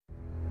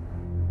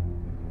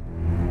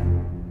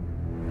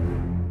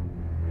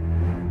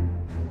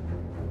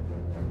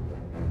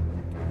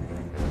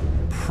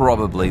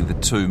probably the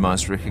two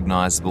most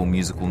recognisable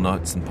musical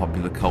notes in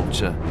popular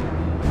culture,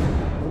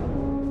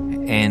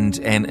 and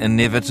an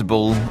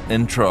inevitable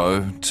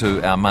intro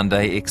to our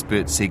Monday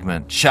expert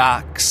segment.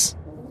 Sharks,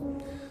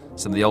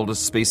 some of the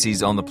oldest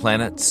species on the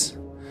planet,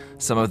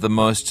 some of the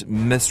most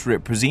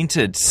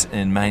misrepresented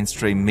in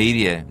mainstream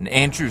media. And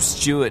Andrew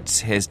Stewart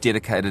has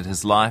dedicated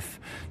his life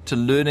to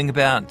learning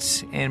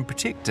about and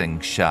protecting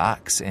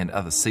sharks and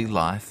other sea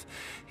life.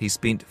 He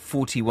spent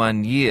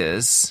 41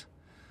 years,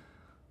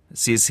 it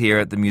says here,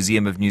 at the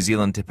Museum of New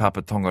Zealand Te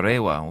Papa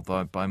Tongarewa,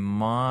 although by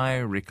my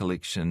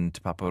recollection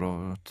Te Papa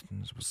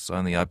was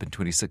only open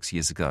 26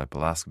 years ago, but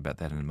I'll ask him about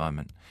that in a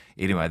moment.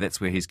 Anyway, that's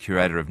where he's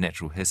curator of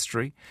natural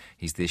history.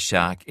 He's their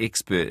shark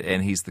expert,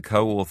 and he's the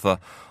co-author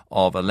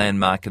of a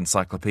landmark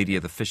encyclopedia,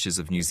 The Fishes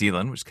of New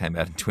Zealand, which came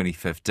out in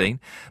 2015.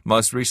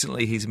 Most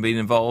recently, he's been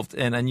involved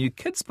in a new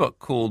kids' book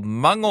called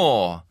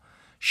Mangō,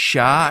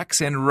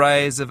 Sharks and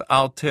Rays of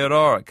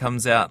Aotearoa. It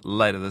comes out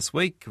later this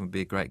week. It would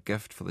be a great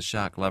gift for the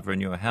shark lover in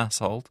your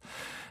household.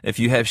 If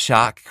you have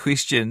shark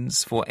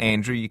questions for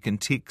Andrew, you can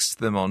text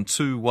them on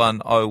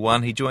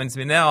 2101. He joins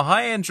me now.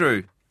 Hi,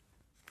 Andrew.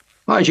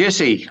 Hi,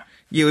 Jesse.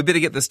 Yeah, we better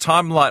get this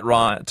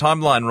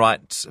timeline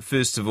right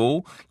first of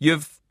all.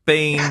 You've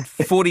been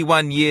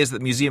 41 years at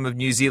the Museum of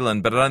New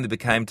Zealand, but it only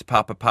became Te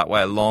Papa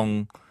partway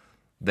along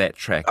that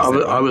track.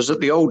 I was at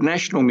the Old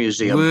National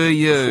Museum. Were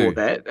you? Before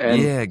that.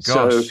 And yeah,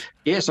 gosh. So,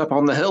 yes, up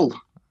on the hill.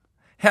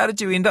 How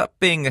did you end up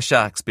being a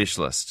shark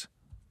specialist?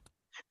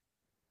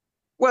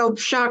 Well,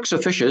 sharks are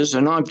fishes,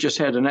 and I've just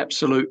had an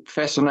absolute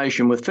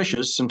fascination with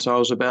fishes since I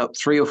was about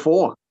 3 or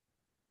 4.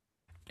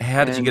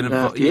 How did you get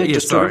involved?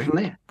 Just took it from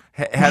there.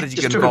 How did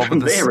you get involved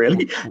with this? There,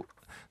 really.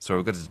 Sorry,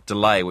 we've got a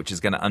delay, which is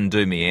going to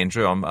undo me,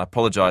 Andrew. I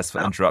apologise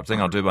for interrupting.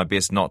 I'll do my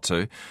best not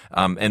to.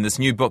 And this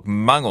new book,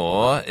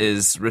 Mangō,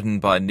 is written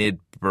by Ned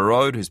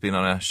Barode, who's been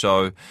on our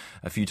show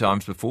a few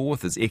times before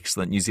with his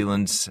excellent New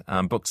Zealand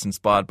books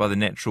inspired by the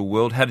natural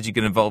world. How did you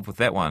get involved with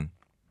that one?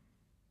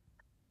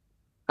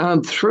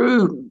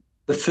 Through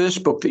the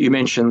first book that you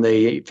mentioned,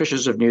 The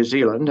Fishes of New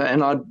Zealand,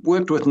 and I'd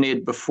worked with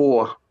Ned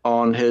before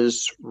on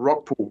his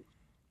Rockpool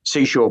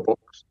Seashore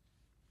books.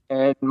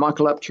 And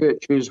Michael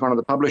Upchurch, who's one of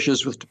the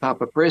publishers with Te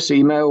Papa Press,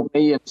 emailed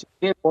me and said,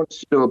 "Ned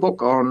wants to do a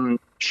book on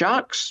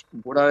sharks.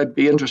 Would I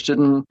be interested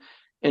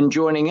in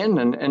joining in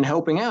and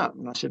helping out?"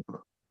 And I said,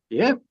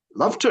 "Yeah,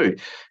 love to.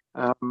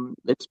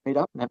 Let's meet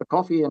up and have a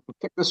coffee and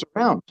kick this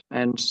around."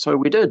 And so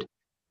we did.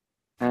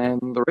 And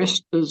the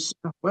rest is,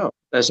 well,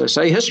 as I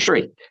say,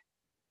 history.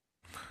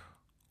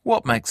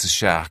 What makes a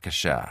shark a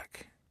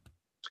shark?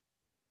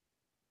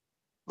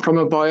 From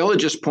a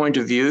biologist's point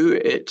of view,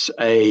 it's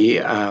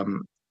a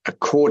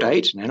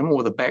chordate, an animal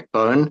with a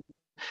backbone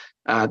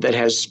that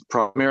has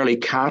primarily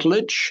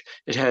cartilage.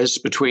 It has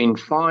between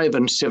 5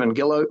 and 7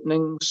 gill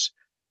openings,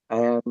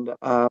 and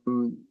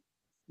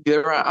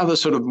there are other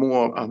sort of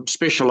more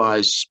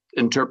specialized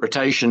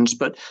interpretations,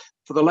 but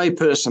for the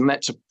layperson,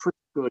 that's a pretty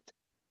good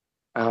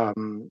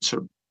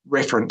sort of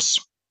reference.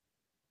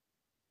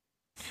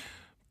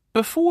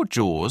 Before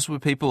Jaws, were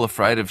people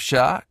afraid of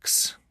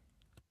sharks?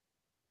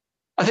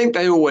 I think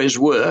they always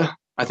were.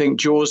 I think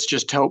Jaws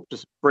just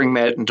helped bring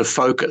that into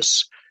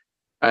focus.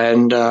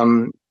 And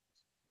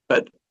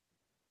but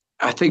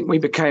I think we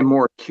became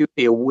more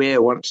acutely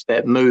aware once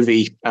that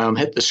movie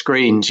hit the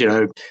screens. You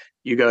know,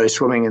 you go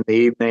swimming in the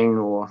evening,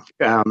 or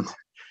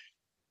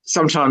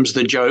sometimes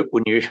the joke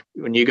when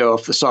you go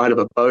off the side of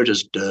a boat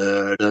is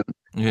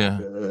yeah.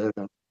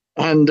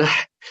 And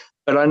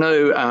but I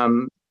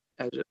know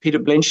Peter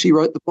Blenchley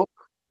wrote the book.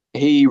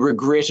 He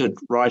regretted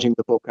writing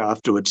the book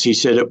afterwards. He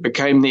said it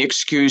became the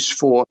excuse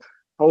for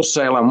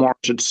wholesale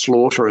unwarranted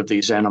slaughter of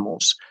these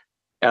animals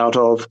out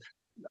of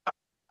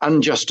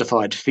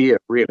unjustified fear,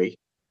 really.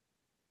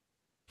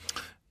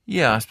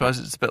 Yeah, I suppose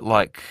it's a bit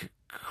like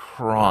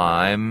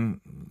crime.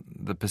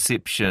 The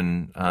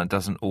perception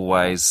doesn't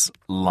always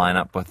line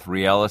up with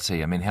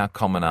reality. I mean, how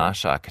common are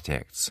shark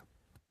attacks?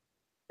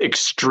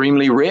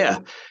 Extremely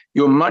rare.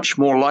 You're much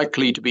more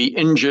likely to be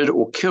injured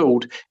or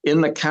killed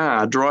in the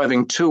car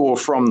driving to or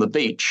from the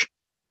beach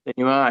than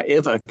you are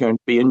ever going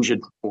to be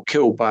injured or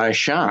killed by a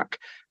shark.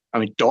 I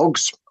mean,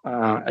 dogs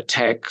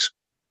attacks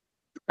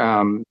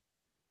are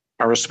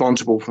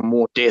responsible for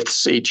more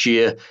deaths each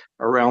year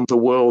around the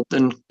world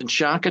than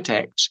shark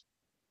attacks.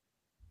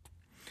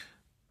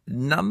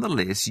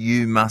 Nonetheless,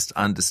 you must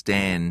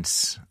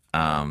understand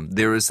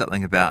there is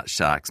something about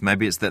sharks.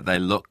 Maybe it's that they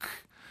look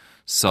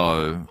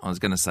so, I was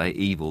going to say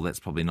evil, that's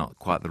probably not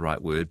quite the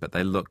right word, but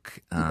they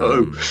look,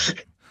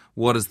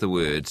 what is the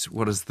word?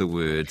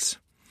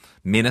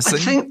 Menacing? I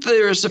think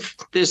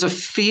there's a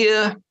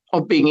fear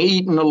of being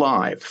eaten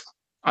alive,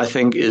 I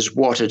think is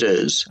what it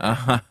is.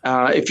 Uh-huh.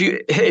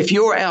 If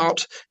you're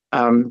out,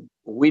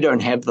 we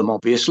don't have them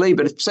obviously,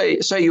 but if,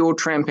 say you're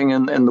tramping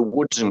in the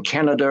woods in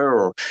Canada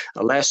or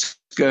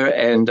Alaska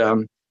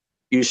and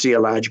you see a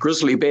large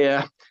grizzly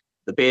bear,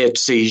 the bear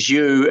sees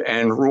you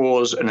and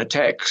roars and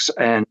attacks,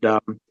 and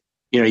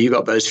you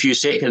got those few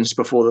seconds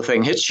before the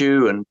thing hits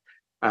you. And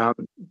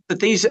but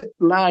these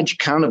large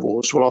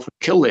carnivores will often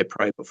kill their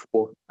prey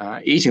before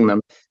eating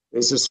them.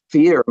 there's this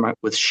fear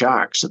with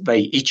sharks that they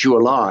eat you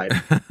alive.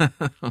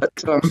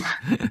 But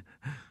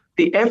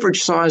the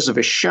average size of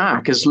a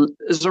shark is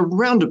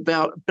around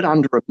about a bit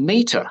under a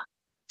metre.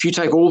 If you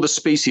take all the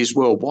species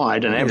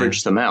worldwide and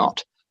average them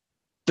out,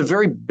 the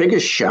very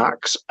biggest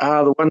sharks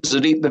are the ones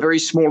that eat the very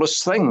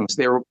smallest things.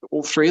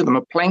 All three of them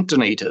are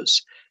plankton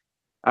eaters.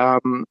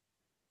 In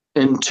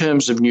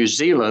terms of New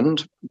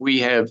Zealand, we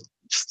have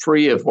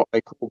three of what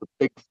they call the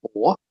big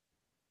four,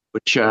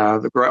 which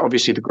are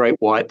obviously the great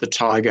white, the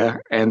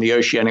tiger, and the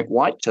oceanic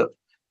whitetip.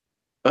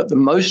 But the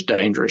most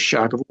dangerous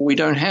shark of all we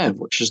don't have,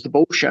 which is the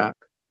bull shark.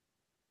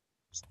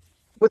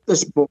 With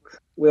this book,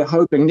 we're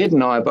hoping, Ned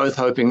and I are both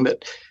hoping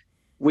that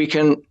we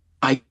can,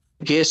 I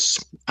guess,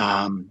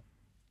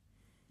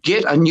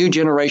 get a new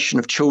generation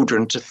of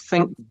children to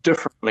think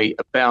differently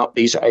about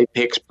these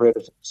apex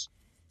predators,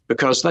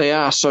 because they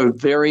are so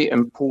very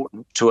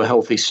important to a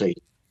healthy sea.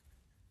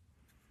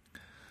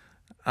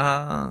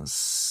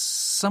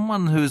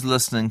 Someone who's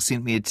listening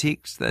sent me a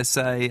text. They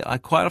say, I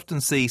quite often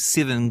see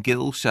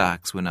 7-gill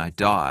sharks when I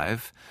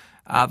dive.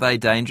 Are they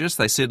dangerous?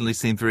 They certainly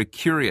seem very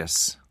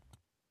curious.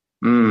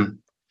 I've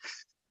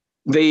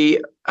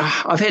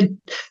had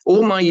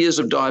all my years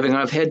of diving,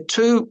 I've had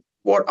two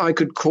what I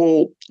could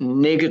call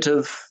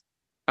negative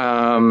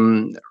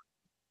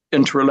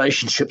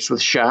interrelationships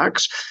with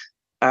sharks.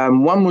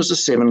 One was a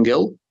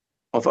 7-gill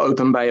off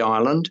Open Bay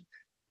Island.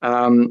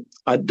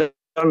 I'd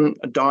done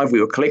a dive we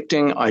were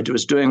collecting. I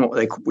was doing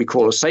what we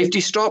call a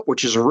safety stop,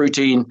 which is a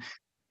routine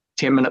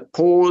 10-minute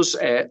pause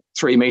at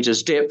 3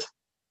 meters depth.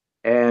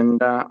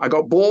 And I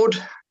got bored.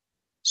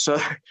 So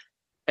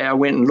I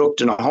went and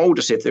looked in a hole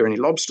to see if there are any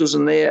lobsters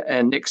in there.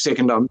 And next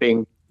second, I'm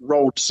being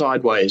rolled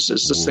sideways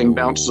as this thing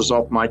bounces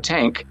off my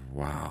tank.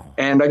 Wow.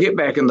 And I get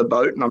back in the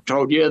boat and I'm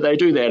told, yeah, they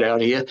do that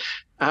out here.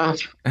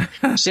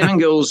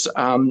 7-gills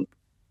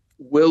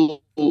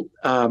will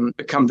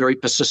become very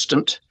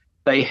persistent.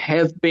 They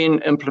have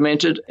been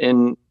implemented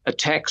in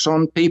attacks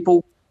on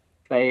people.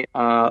 They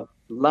are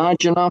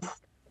large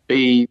enough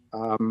to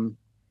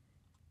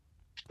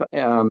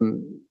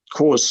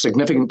cause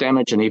significant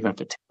damage and even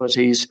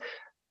fatalities.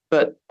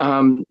 But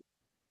in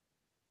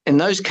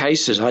those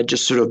cases, I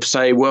just sort of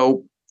say,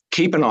 well,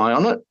 keep an eye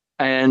on it.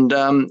 And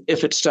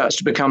if it starts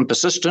to become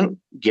persistent,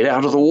 get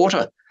out of the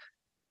water.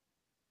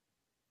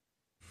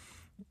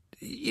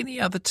 Any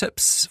other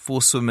tips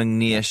for swimming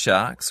near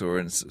sharks?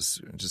 Or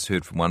just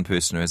heard from one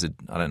person who has I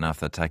don't know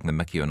if they're taking the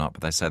mickey or not,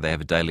 but they say they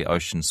have a daily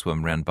ocean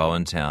swim around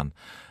Bowen Town.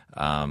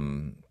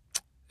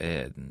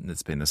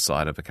 It's been the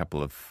site of a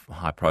couple of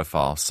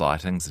high-profile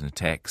sightings and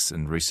attacks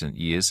in recent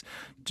years.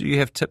 Do you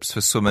have tips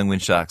for swimming when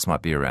sharks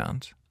might be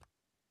around?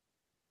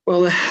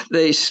 Well,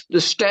 the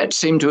stats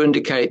seem to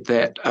indicate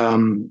that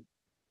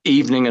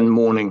evening and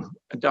morning,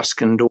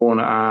 dusk and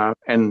dawn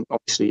and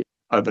obviously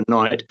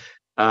overnight,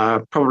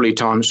 probably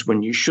times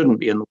when you shouldn't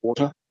be in the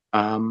water,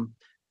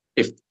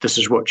 if this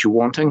is what you're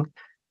wanting.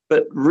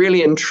 But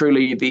really and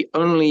truly, the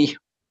only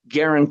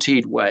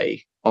guaranteed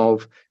way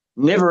of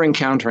never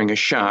encountering a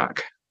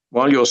shark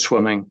while you're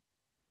swimming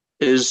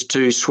is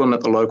to swim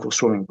at the local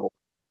swimming pool.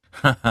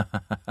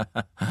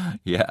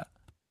 Yeah.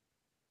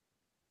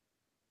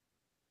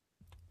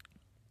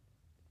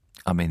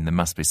 I mean, there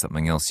must be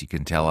something else you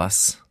can tell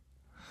us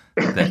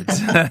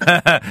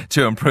that,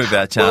 to improve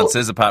our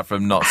chances, apart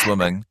from not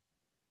swimming.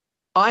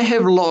 I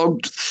have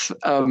logged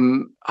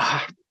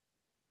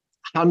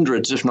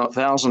hundreds, if not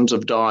thousands,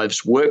 of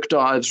dives, work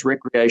dives,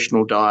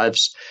 recreational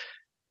dives.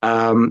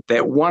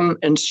 That one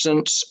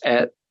instance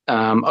at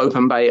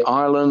Open Bay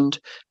Island,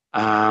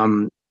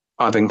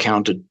 I've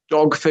encountered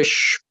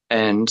dogfish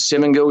and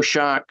 7-gill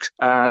sharks,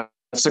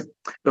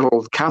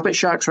 little carpet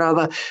sharks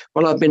rather,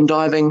 while I've been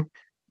diving.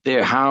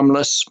 They're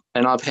harmless.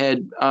 And I've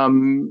had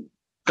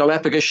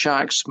Galapagos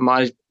sharks,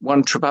 my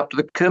one trip up to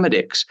the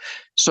Kermadex.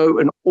 So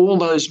in all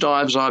those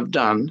dives I've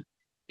done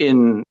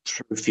through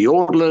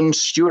Fiordland,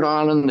 Stewart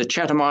Island, the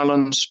Chatham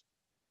Islands,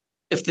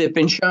 if there have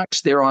been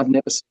sharks there, I've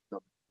never seen them.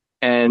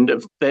 And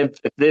if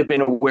they've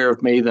been aware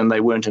of me, then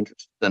they weren't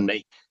interested in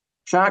me.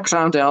 Sharks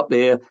aren't out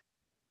there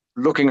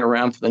looking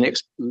around for the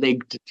next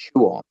leg to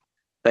chew on.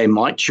 They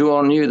might chew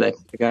on you. They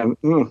go,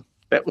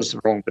 that was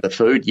the wrong bit of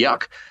food,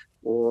 yuck,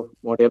 or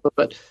whatever.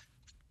 But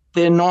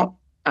they're not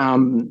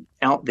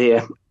out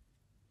there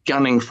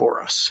gunning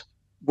for us,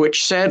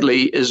 which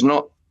sadly is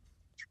not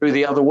true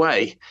the other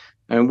way.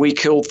 And we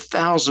kill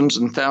thousands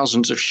and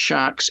thousands of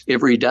sharks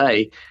every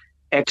day,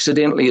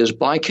 accidentally as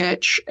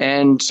bycatch,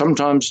 and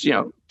sometimes,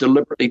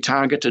 deliberately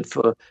targeted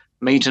for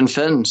meat and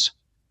fins.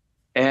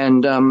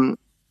 And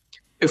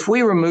if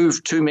we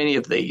remove too many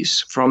of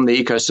these from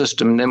the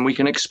ecosystem, then we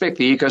can expect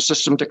the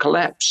ecosystem to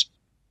collapse.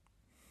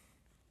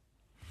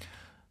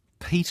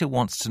 Peter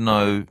wants to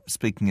know,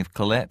 speaking of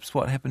collapse,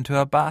 what happened to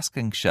our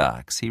basking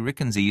sharks? He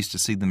reckons he used to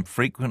see them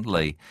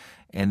frequently,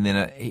 and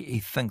then he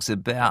thinks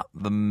about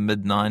the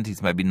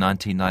mid-90s, maybe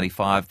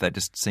 1995, they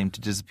just seemed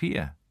to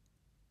disappear.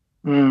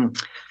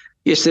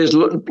 Yes, there's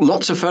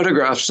lots of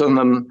photographs of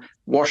them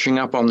washing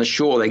up on the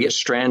shore. They get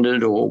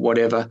stranded or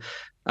whatever.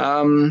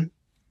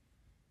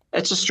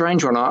 It's a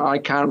strange one. I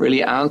can't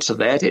really answer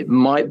that. It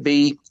might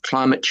be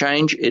climate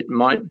change. It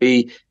might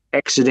be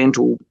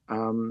accidental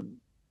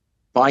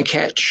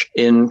bycatch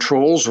in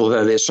trawls,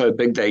 although they're so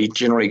big they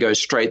generally go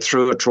straight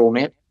through a trawl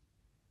net.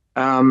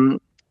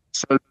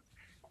 So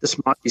this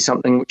might be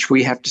something which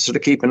we have to sort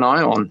of keep an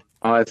eye on.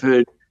 I've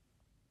heard,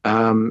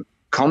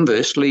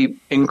 conversely,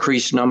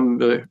 increased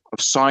number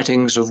of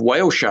sightings of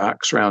whale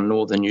sharks around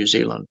northern New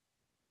Zealand.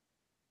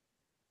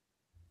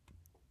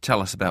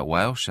 Tell us about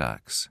whale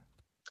sharks.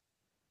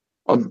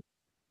 Well,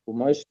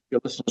 most of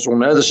your listeners will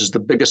know this is the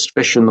biggest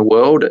fish in the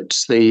world.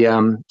 It's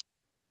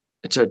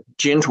a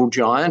gentle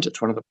giant.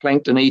 It's one of the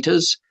plankton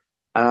eaters,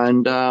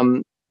 and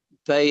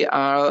they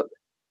are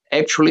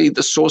actually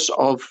the source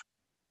of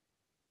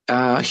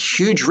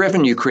huge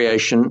revenue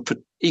creation for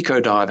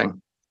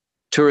eco-diving.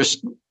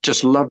 Tourists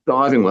just love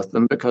diving with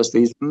them because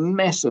these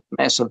massive,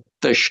 massive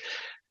fish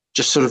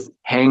just sort of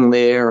hang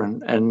there,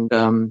 and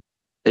they're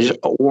just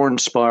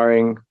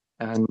awe-inspiring.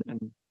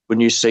 And when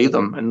you see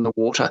them in the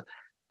water,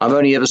 I've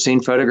only ever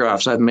seen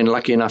photographs. I haven't been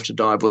lucky enough to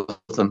dive with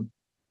them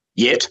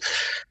yet.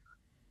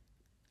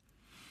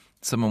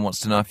 Someone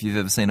wants to know if you've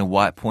ever seen a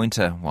white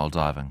pointer while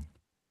diving.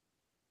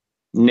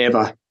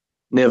 Never.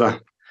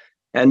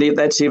 And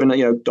that's even,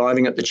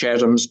 diving at the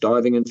Chathams,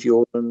 diving in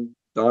Fiordland,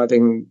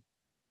 diving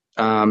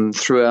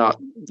throughout,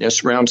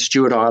 around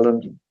Stewart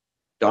Island,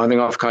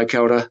 diving off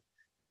Kaikoura.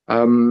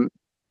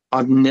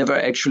 I've never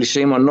actually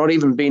seen one, not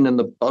even been in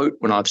the boat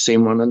when I've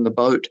seen one in the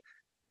boat.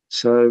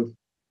 So,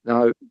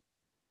 no,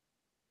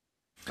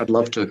 I'd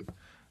love to.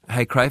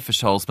 Hey,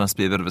 crayfish holes must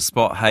be a bit of a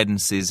spot. Hayden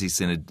says he's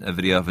seen a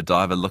video of a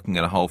diver looking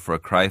at a hole for a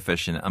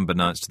crayfish, and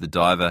unbeknownst to the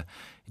diver,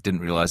 he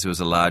didn't realise there was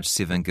a large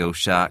 7-gill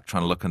shark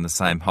trying to look in the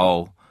same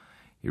hole.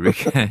 He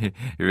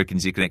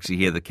reckons you can actually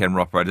hear the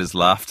camera operator's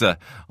laughter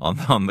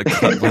on the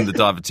clip when the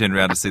diver turned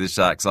around to see the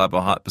shark's eye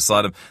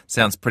beside him.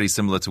 Sounds pretty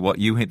similar to what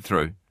you went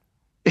through.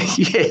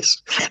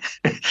 Yes.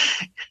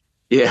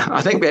 Yeah,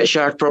 I think that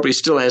shark probably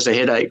still has a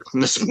headache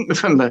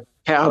from the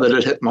power that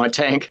it hit my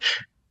tank.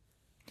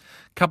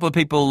 A couple of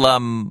people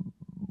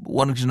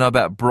wanting to know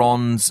about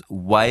bronze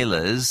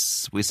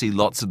whalers. We see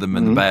lots of them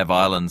in the Bay of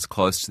Islands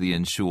close to the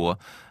inshore.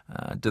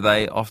 Do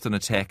they often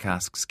attack,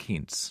 asks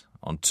Kent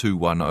on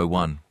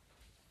 2101.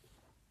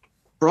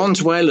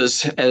 Bronze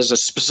whalers as a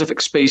specific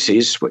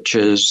species, which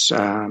is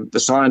the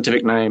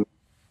scientific name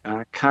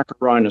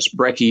Carcharodonus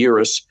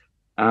brachyurus,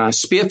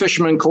 spear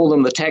fishermen call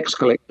them the tax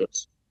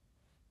collectors,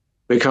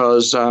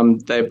 because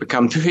they've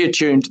become very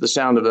attuned to the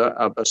sound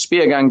of a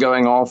spear gun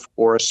going off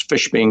or a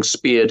fish being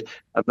speared.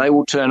 And they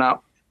will turn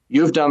up,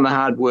 you've done the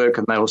hard work,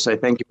 and they will say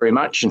thank you very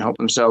much and help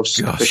themselves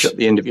to fish at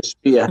the end of your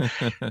spear.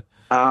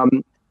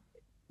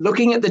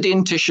 Looking at the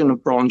dentition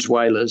of bronze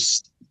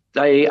whalers,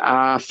 they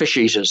are fish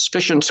eaters,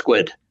 fish and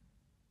squid.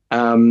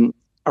 A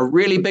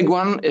really big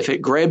one, if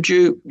it grabbed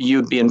you,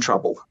 you'd be in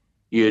trouble.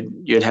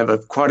 You'd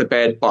have quite a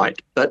bad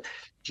bite. But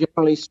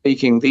generally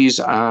speaking, these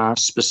are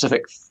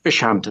specific fish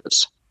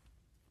hunters.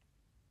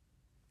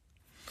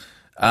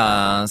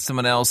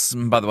 Someone else,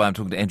 by the way, I'm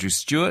talking to Andrew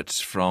Stewart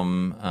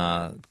from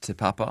Te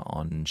Papa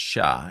on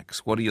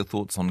sharks. What are your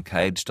thoughts on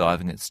cage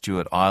diving at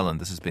Stewart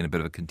Island? This has been a bit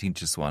of a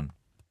contentious one.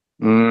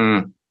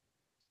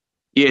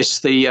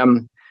 Yes,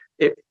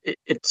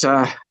 it's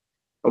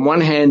on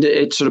one hand,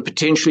 it sort of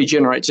potentially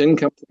generates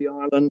income for the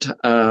island,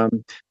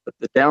 but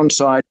the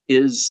downside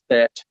is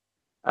that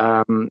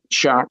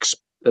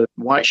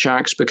white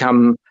sharks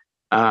become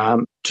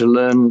to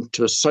learn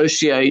to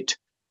associate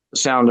the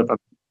sound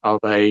of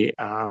a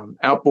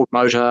outboard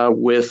motor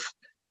with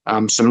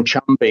some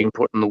chum being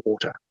put in the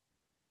water.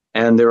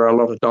 And there are a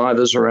lot of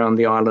divers around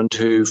the island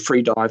who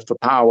free dive for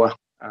power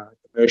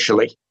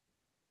commercially.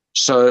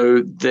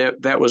 So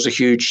that was a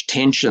huge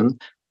tension.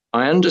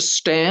 I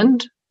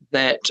understand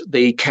that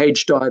the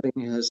cage diving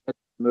has had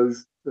to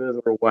move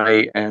further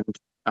away and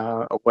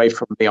away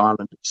from the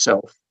island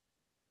itself.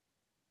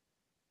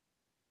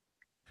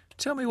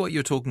 Tell me what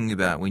you're talking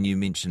about when you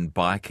mention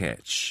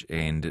bycatch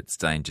and its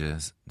danger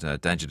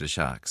to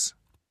sharks.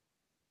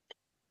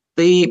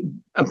 A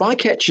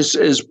bycatch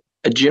is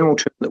a general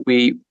term that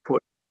we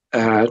put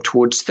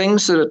towards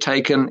things that are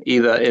taken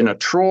either in a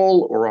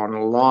trawl or on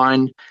a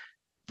line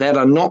that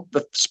are not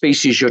the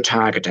species you're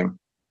targeting.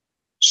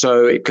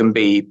 So it can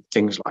be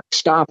things like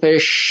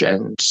starfish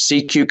and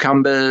sea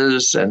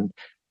cucumbers and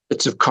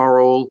bits of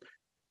coral,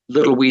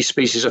 little wee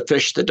species of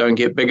fish that don't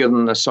get bigger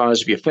than the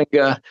size of your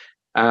finger,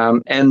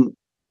 and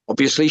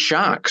obviously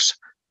sharks.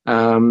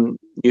 New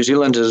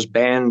Zealand has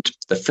banned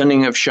the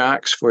finning of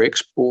sharks for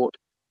export.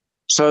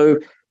 So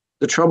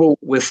the trouble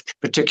with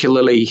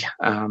particularly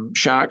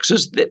sharks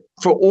is that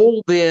for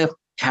all their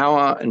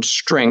power and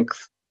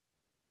strength,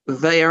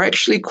 they are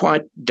actually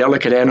quite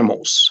delicate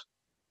animals.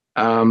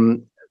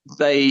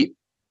 They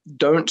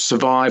don't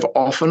survive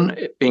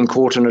often being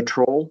caught in a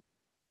trawl.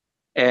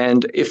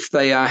 And if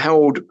they are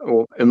held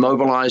or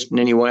immobilized in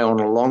any way on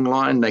a long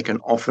line, they can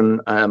often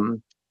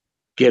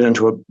get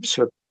into a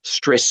sort of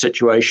stress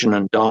situation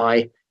and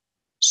die.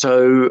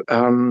 So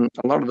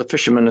a lot of the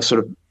fishermen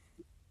are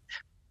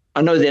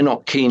I know they're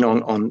not keen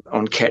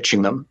on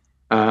catching them.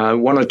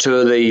 One or two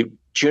of the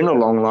tuna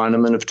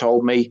longlinermen have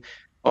told me,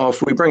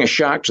 if we bring a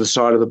shark to the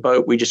side of the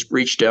boat, we just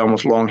reach down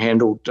with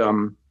long-handled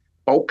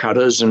bolt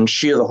cutters and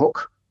shear the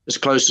hook as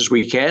close as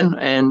we can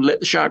and let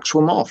the shark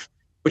swim off,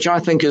 which I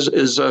think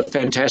is a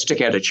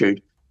fantastic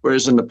attitude.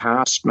 Whereas in the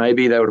past,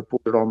 maybe they would have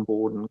put it on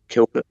board and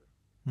killed it.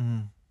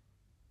 Mm.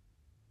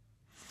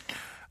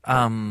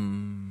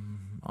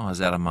 I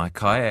was out on my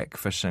kayak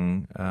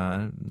fishing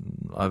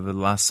over the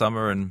last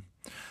summer and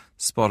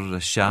spotted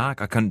a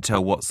shark. I couldn't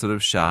tell what sort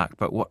of shark,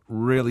 but what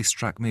really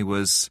struck me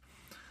was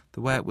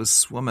the way it was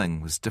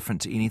swimming was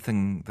different to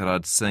anything that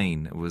I'd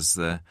seen. It was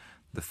the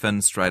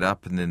fin straight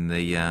up and then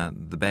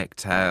the back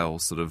tail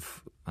sort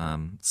of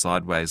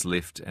sideways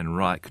left and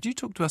right. Could you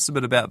talk to us a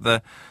bit about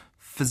the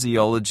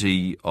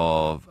physiology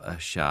of a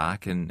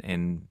shark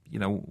and you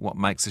know what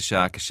makes a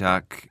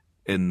shark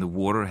in the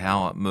water,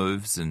 how it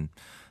moves and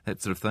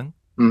that sort of thing?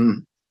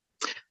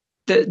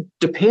 That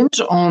depends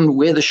on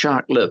where the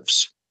shark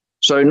lives.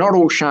 So not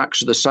all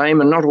sharks are the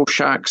same, and not all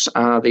sharks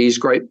are these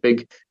great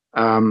big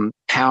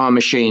power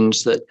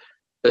machines that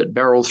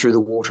barrel through the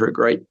water a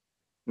great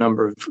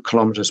number of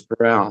kilometres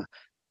per hour.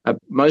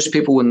 Most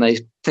people, when they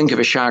think of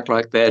a shark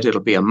like that,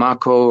 it'll be a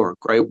mako or a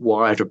great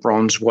white, a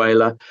bronze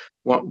whaler,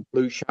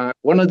 blue shark,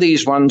 one of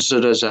these ones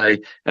that is an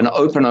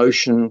open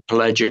ocean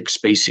pelagic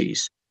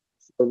species.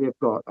 So they've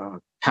got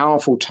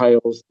powerful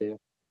tails. Their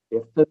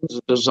fins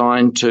are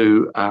designed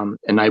to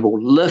enable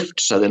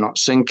lift, so they're not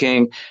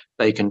sinking.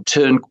 They can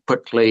turn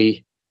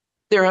quickly.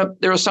 There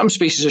are some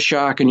species of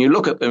shark, and you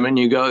look at them and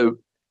you go,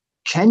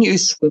 can you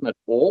swim at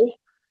all?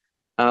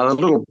 The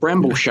little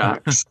bramble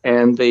sharks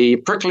and the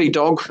prickly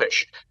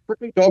dogfish.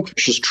 Prickly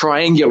dogfish is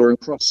triangular in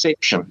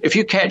cross-section. If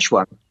you catch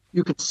one,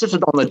 you can sit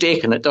it on the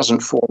deck and it doesn't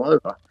fall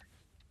over.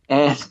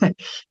 And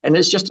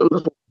it's just a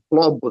little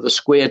blob with a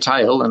square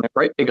tail and a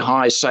great big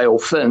high sail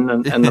fin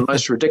and the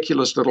most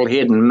ridiculous little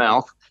head and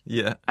mouth.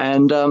 Yeah.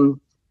 And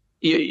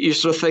you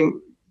sort of think,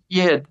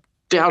 yeah,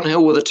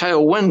 downhill with a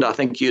tailwind, I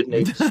think you'd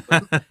need to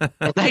swim.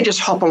 And they just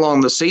hop along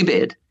the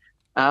seabed.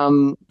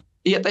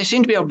 Yet they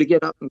seem to be able to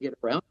get up and get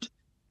around.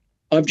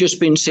 I've just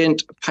been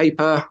sent a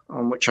paper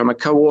on which I'm a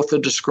co-author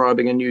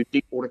describing a new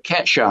deepwater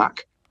cat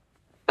shark.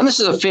 And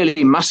this is a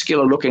fairly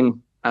muscular-looking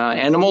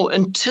animal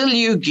until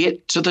you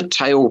get to the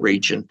tail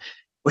region,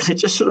 when it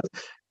just sort of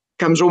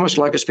comes almost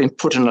like it's been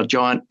put in a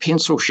giant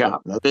pencil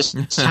sharpener. There's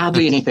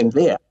hardly anything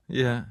there.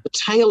 Yeah. The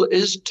tail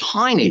is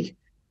tiny,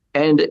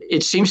 and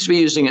it seems to be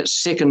using its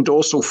second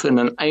dorsal fin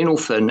and anal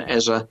fin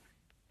as an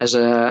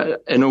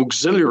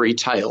auxiliary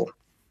tail.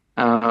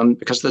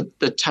 Because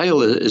the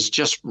tail is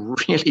just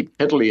really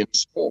piddly and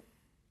small.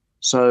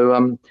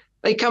 So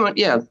they come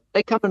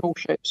in all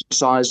shapes and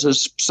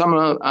sizes. Some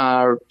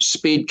are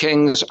speed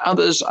kings,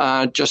 others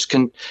are just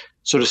can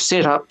sort of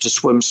set up to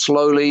swim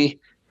slowly,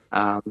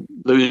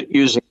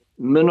 using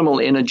minimal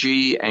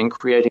energy and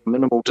creating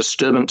minimal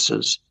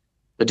disturbances.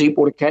 The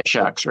deepwater cat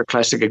sharks are a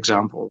classic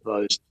example of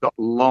those. They've got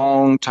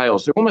long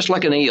tails. They're almost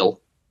like an eel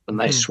when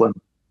they swim.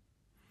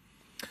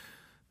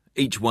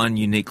 Each one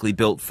uniquely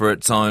built for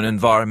its own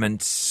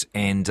environment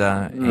and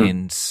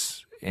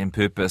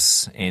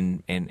purpose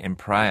and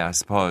prey, I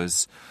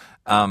suppose.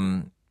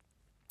 Do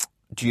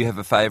you have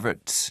a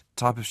favourite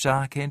type of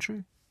shark,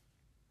 Andrew?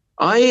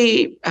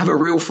 I have a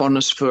real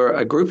fondness for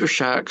a group of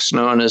sharks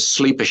known as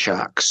sleeper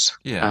sharks.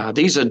 Yeah.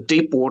 These are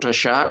deep water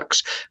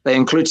sharks. They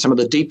include some of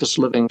the deepest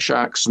living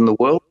sharks in the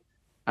world.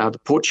 The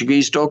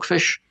Portuguese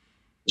dogfish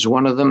is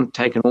one of them,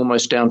 taken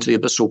almost down to the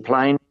abyssal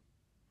plain.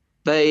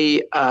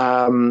 They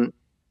are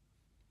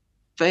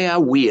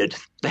weird.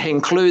 They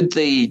include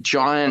the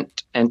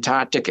giant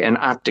Antarctic and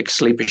Arctic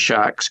sleeper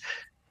sharks,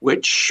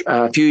 which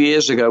a few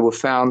years ago were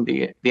found,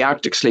 the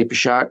Arctic sleeper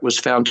shark was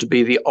found to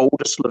be the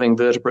oldest living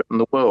vertebrate in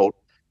the world.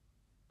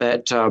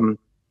 That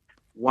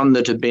one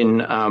that had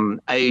been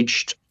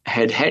aged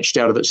had hatched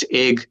out of its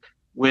egg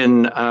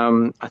when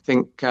I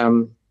think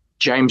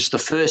James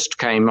I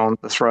came on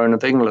the throne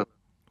of England.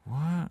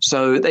 What?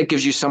 So that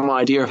gives you some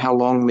idea of how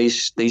long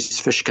these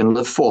fish can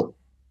live for.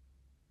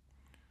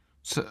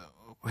 So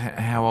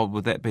how old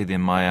would that be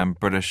then? My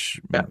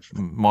British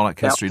monarch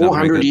history. About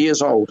 400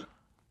 years old.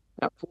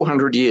 About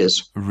 400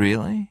 years.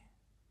 Really?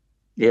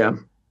 Yeah.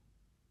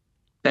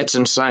 That's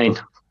insane.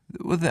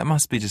 Well, that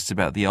must be just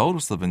about the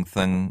oldest living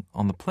thing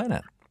on the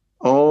planet.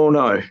 Oh,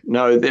 no.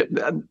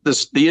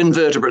 The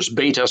invertebrates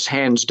beat us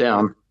hands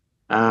down.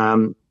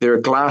 There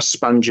are glass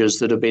sponges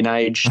that have been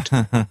aged.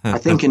 I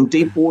think in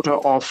deep water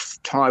off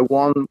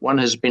Taiwan, one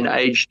has been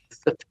aged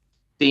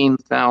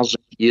 15,000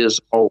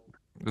 years old.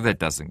 That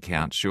doesn't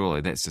count, surely.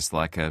 That's just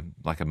like a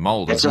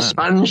mold, It's isn't a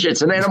sponge.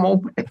 It's an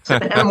animal. It's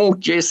an animal,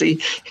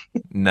 Jesse.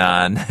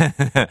 None.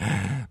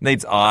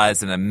 Needs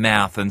eyes and a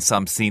mouth and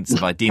some sense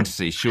of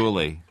identity,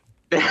 surely.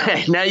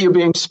 Now you're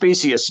being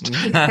speciest.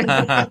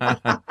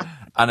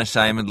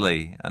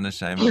 Unashamedly.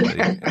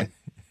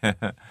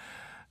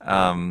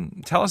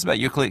 Tell us about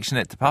your collection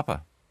at Te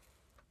Papa.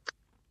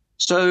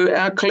 So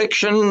our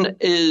collection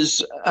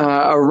is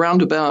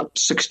around about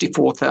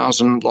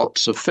 64,000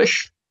 lots of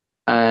fish,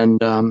 and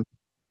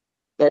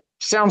that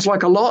Sounds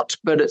like a lot,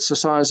 but it's the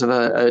size of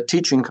a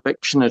teaching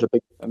collection at a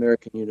big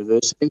American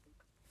university.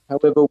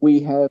 However, we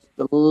have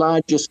the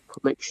largest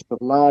collection of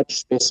large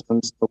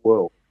specimens in the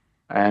world.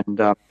 And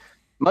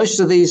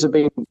most of these have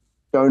been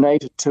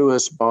donated to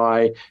us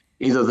by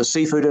either the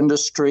seafood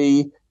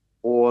industry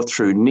or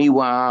through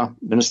NIWA,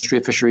 Ministry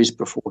of Fisheries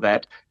before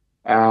that,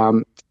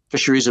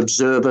 fisheries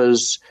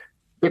observers,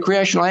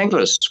 recreational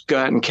anglers go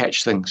out and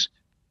catch things.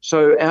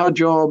 So our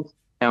job,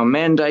 our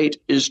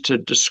mandate is to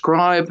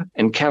describe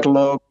and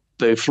catalogue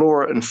the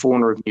flora and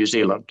fauna of New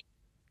Zealand.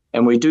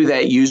 And we do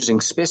that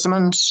using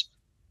specimens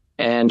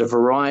and a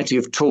variety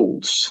of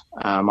tools.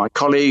 My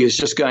colleague is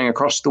just going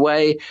across the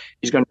way.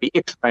 He's going to be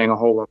x-raying a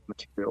whole lot of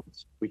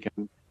materials. We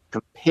can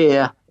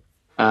compare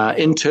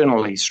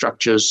internally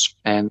structures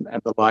and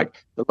the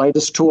like. The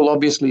latest tool,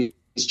 obviously,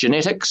 is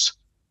genetics,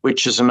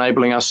 which is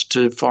enabling us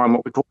to find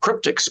what we call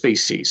cryptic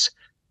species,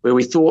 where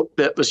we thought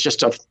that was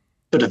just a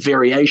bit of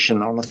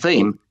variation on a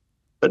theme.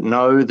 But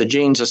no, the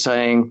genes are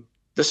saying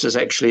this is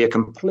actually a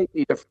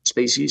completely different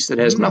species that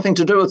has nothing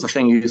to do with the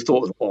thing you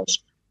thought it was.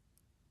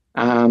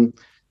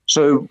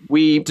 So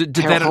we did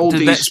hold that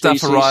these stuff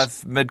species.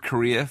 arrive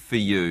mid-career for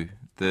you,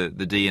 the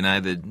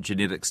DNA, the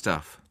genetic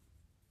stuff?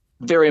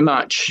 Very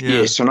much,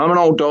 yes. And I'm an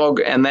old dog,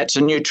 and that's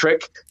a new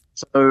trick.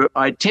 So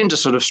I tend to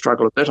sort of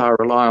struggle a bit. I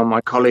rely on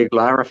my colleague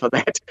Lara for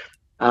that.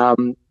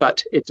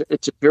 But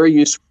it's a very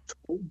useful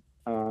tool.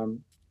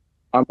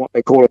 I'm what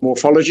they call a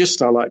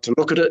morphologist. I like to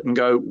look at it and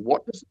go,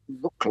 what does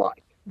it look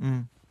like?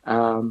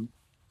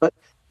 But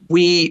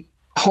we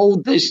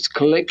hold these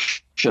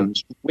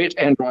collections, wet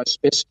and dry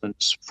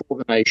specimens, for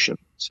the nation.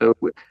 So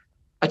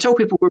I tell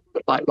people we're a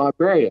bit like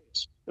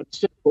librarians.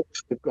 Instead of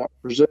books, we've got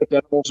preserved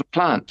animals and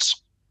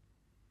plants.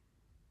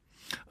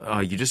 Oh,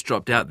 you just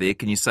dropped out there.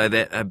 Can you say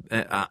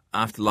that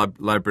after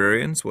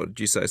librarians? What did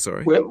you say?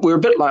 Sorry. We're a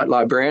bit like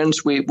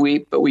librarians.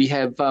 But we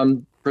have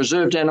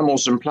preserved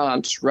animals and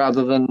plants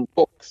rather than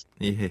books.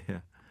 Yeah.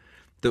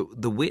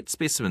 The wet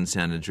specimens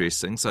sound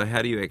interesting. So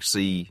how do you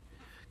actually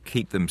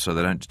keep them so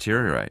they don't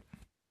deteriorate?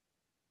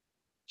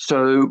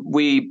 So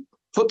we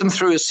put them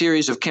through a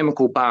series of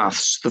chemical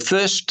baths. The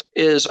first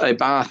is a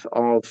bath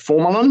of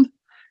formalin.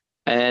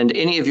 And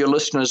any of your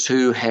listeners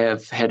who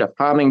have had a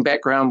farming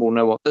background will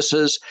know what this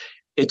is.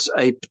 It's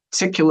a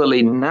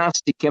particularly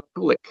nasty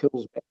chemical that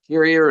kills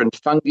bacteria and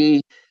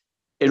fungi.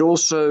 It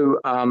also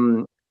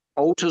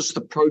alters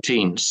the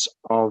proteins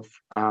of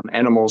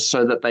animals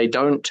so that they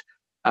don't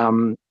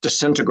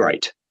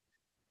disintegrate.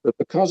 But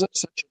because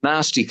it's such a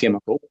nasty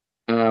chemical,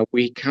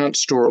 we can't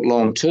store it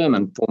long-term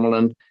in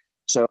formalin.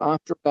 So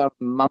after about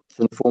a month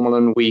in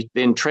formalin, we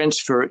then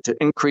transfer it to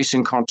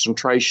increasing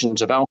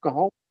concentrations of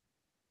alcohol.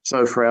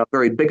 So for our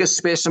very biggest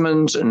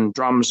specimens in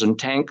drums and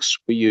tanks,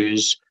 we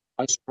use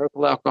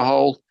isopropyl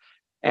alcohol.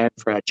 And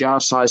for our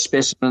jar-sized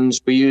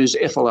specimens, we use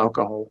ethyl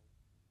alcohol.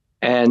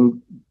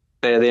 And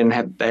they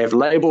have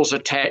labels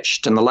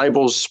attached, and the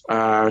labels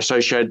are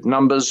associated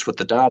numbers with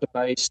the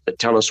database that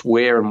tell us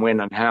where and when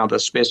and how the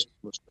specimen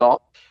was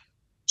got.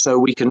 So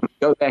we can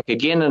go back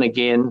again and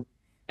again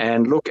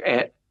and look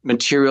at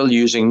material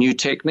using new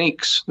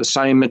techniques, the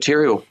same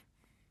material.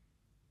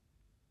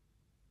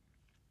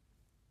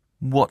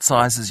 What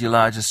size is your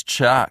largest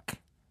shark?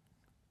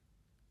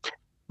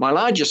 My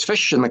largest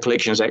fish in the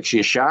collection is actually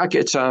a shark.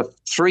 It's a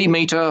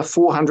 3-metre,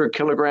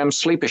 400-kilogram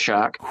sleeper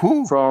shark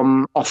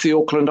from off the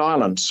Auckland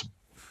Islands.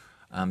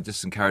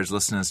 Just encourage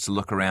listeners to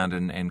look around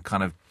and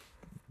kind of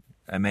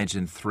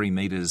imagine 3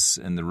 metres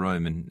in the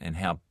room and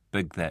how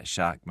big that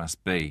shark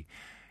must be.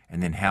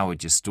 And then how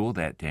would you store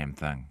that damn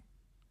thing?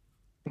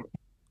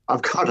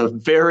 I've got a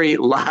very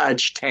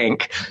large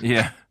tank.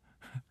 Yeah.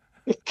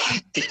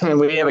 And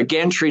we have a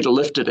gantry to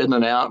lift it in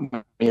and out.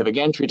 We have a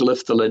gantry to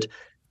lift the lid.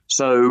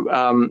 So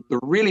the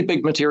really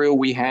big material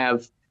we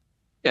have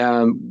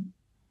in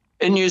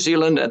New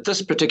Zealand at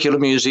this particular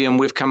museum,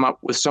 we've come up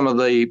with some of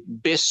the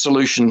best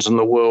solutions in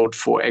the world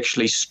for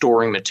actually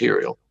storing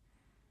material.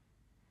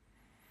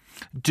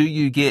 Do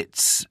you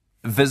get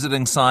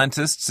visiting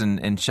scientists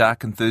and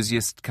shark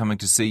enthusiasts coming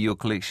to see your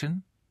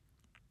collection?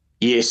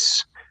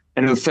 Yes.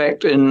 And in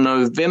fact, in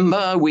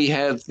November, we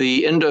have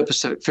the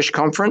Indo-Pacific Fish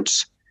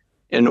Conference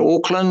in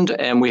Auckland,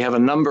 and we have a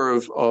number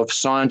of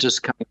scientists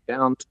coming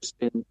down to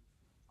spend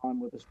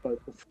time with us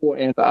both before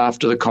and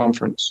after the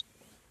conference.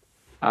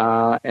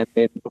 And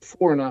then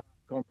before and after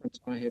the conference,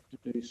 I have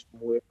to do some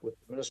work with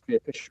the Ministry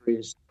of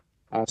Fisheries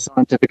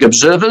scientific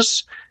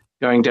observers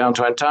going down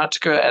to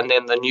Antarctica, and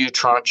then the new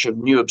tranche of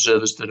new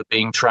observers that are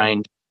being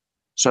trained.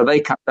 So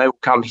they will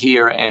come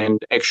here and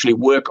actually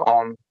work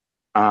on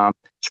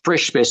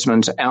fresh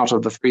specimens out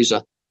of the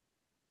freezer.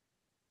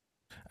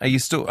 Are you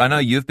still? I know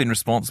you've been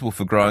responsible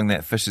for growing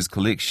that fish's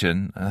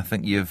collection. I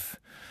think you've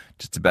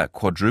just about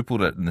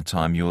quadrupled it in the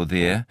time you're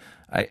there.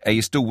 Are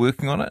you still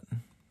working on it?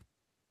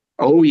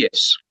 Oh,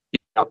 yes.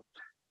 Yep.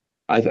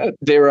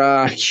 There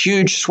are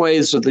huge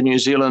swathes of the New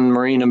Zealand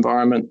marine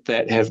environment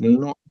that have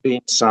not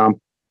been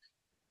sampled.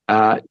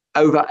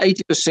 Over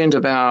 80%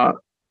 of our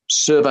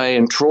survey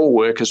and trawl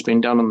work has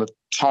been done in the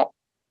top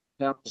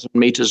 1,000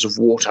 metres of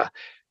water,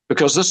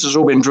 because this has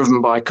all been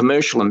driven by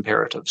commercial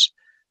imperatives.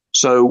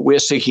 So we're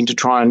seeking to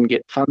try and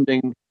get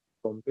funding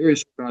from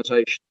various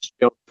organisations to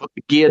be able to put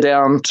the gear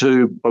down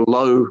to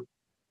below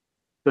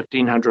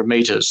 1,500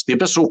 metres. The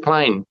abyssal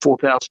plain,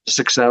 4,000 to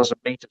 6,000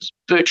 metres,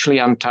 virtually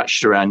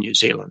untouched around New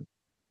Zealand.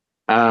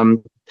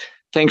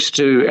 Thanks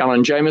to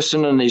Alan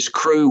Jameson and his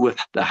crew with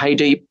the Hay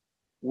Deep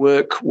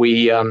work,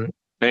 we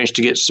managed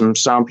to get some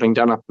sampling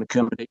done up in the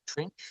Kermadec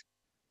Trench.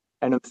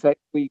 And in fact,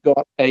 we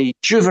got a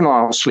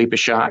juvenile sleeper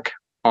shark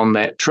on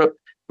that trip,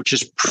 which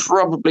is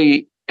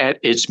probably at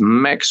its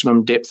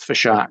maximum depth for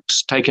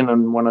sharks, taken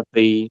in one of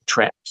the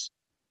traps.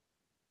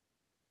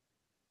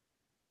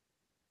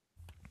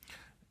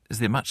 Is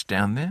there much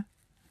down there?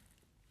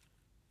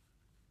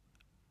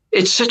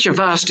 It's such a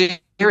vast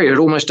area, it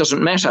almost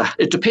doesn't matter.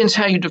 It depends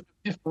how you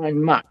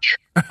define much.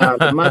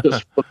 The mud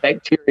is full of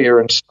bacteria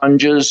and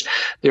sponges.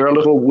 There are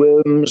little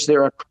worms,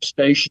 there are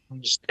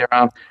crustaceans, there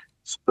are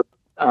sort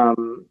of,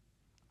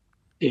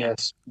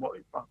 what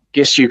I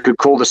guess you could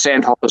call the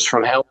sandhoppers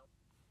from hell.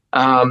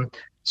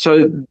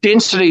 So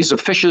densities of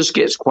fishes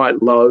gets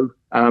quite low.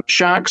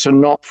 Sharks are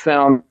not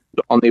found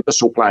on the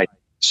abyssal plain.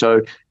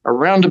 So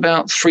around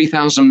about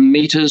 3,000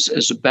 metres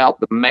is about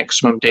the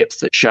maximum depth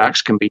that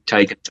sharks can be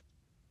taken to.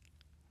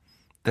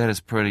 That is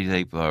pretty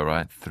deep though,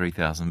 right?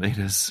 3,000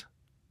 metres.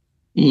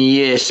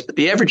 Yes, but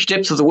the average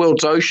depth of the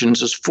world's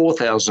oceans is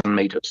 4,000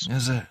 metres.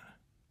 Is it?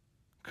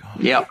 God.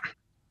 Yep.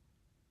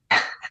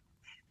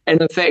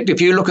 And in fact,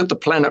 if you look at the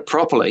planet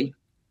properly,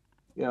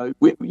 you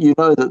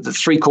know that the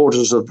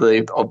 3/4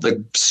 of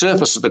the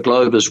surface of the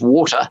globe is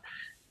water,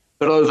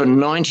 but over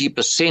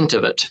 90%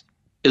 of it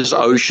is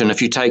ocean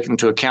if you take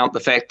into account the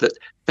fact that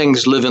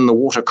things live in the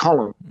water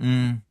column.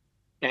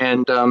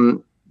 And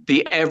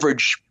the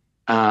average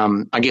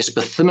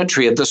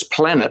bathymetry of this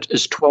planet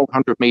is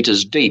 1,200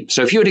 metres deep.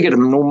 So if you were to get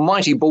an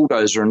almighty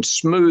bulldozer and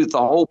smooth the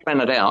whole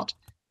planet out,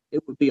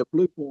 it would be a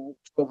blue ball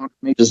 1,200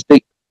 metres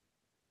deep.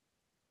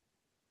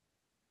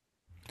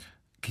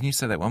 Can you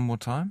say that one more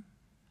time?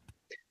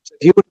 So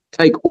if you were to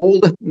take all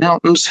the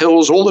mountains,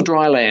 hills, all the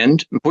dry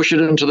land and push it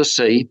into the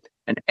sea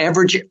and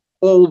average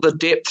all the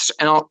depths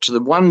out to the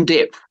one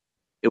depth,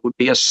 it would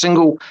be a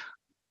single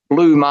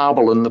blue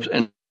marble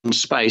in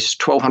space.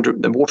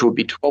 1,200. The water would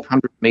be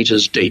 1,200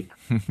 metres deep.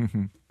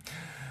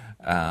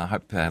 I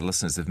hope our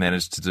listeners have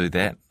managed to do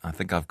that. I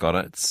think I've got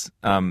it. It's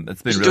been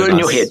Just really do it in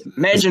nice. your head.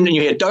 Imagine in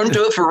your head. Don't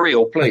do it for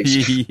real,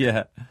 please.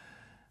 Yeah.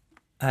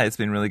 Hey, it's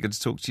been really good to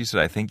talk to you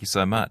today. Thank you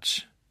so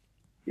much.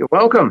 You're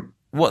welcome.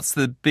 What's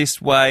the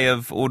best way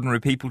of ordinary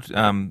people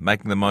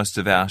making the most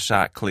of our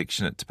shark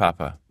collection at Te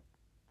Papa?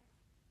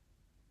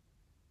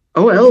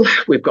 Oh, well,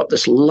 we've got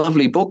this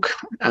lovely book,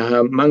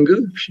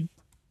 Mangō,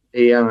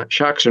 the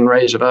Sharks and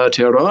Rays of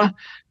Aotearoa.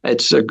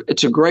 It's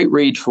a great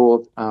read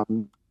for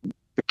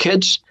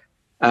kids,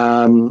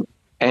 and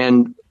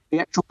the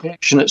actual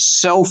collection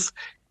itself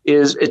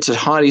it's a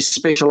highly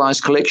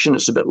specialised collection.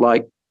 It's a bit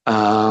like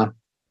a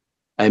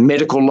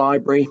medical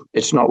library.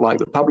 It's not like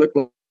the public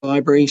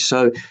library,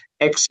 so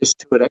access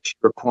to it actually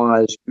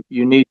requires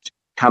you need to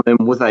come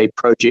in with a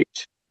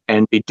project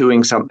and be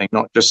doing something,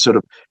 not just sort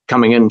of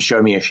coming in and show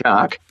me a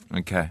shark.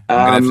 Okay.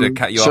 I'm going to have to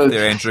cut you off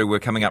there, Andrew. We're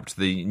coming up to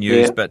the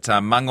news, but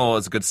Mangō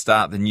is a good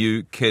start, the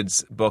new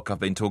kids' book. I've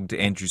been talking to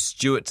Andrew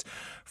Stewart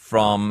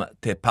from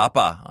Te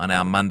Papa on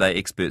our Monday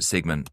Expert segment.